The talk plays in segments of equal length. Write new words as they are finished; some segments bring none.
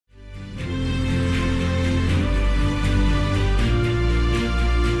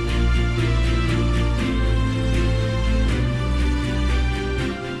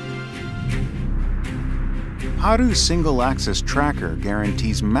Paru single-axis tracker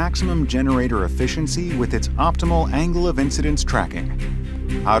guarantees maximum generator efficiency with its optimal angle of incidence tracking.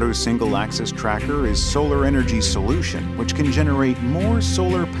 Paru single-axis tracker is solar energy solution which can generate more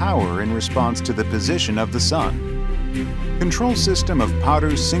solar power in response to the position of the sun. Control system of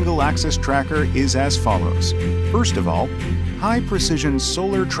Paru single-axis tracker is as follows. First of all, high-precision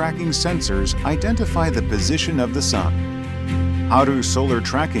solar tracking sensors identify the position of the sun. Paru solar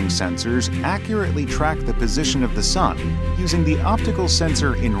tracking sensors accurately track the position of the sun using the optical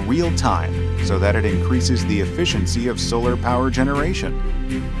sensor in real time so that it increases the efficiency of solar power generation.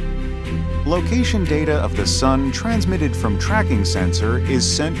 Location data of the sun transmitted from tracking sensor is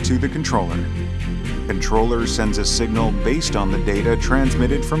sent to the controller. Controller sends a signal based on the data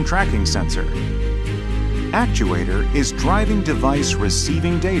transmitted from tracking sensor. Actuator is driving device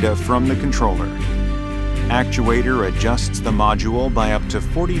receiving data from the controller. Actuator adjusts the module by up to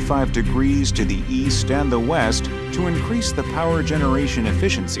 45 degrees to the east and the west to increase the power generation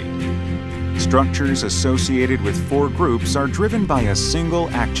efficiency. Structures associated with 4 groups are driven by a single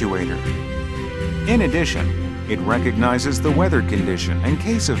actuator. In addition, it recognizes the weather condition in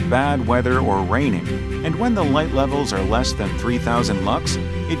case of bad weather or raining, and when the light levels are less than 3000 lux,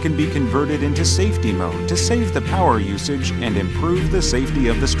 it can be converted into safety mode to save the power usage and improve the safety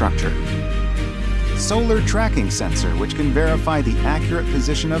of the structure. Solar tracking sensor which can verify the accurate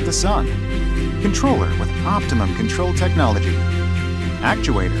position of the sun. Controller with optimum control technology.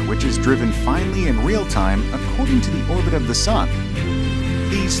 Actuator which is driven finely in real time according to the orbit of the sun.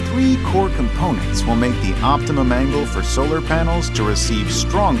 These 3 core components will make the optimum angle for solar panels to receive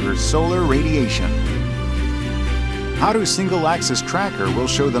stronger solar radiation. Paru single-axis tracker will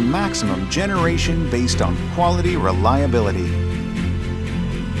show the maximum generation based on quality reliability.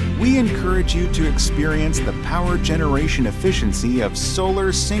 We encourage you to experience the power generation efficiency of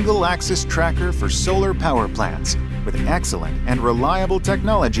solar single-axis tracker for solar power plants with excellent and reliable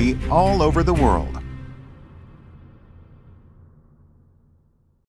technology all over the world.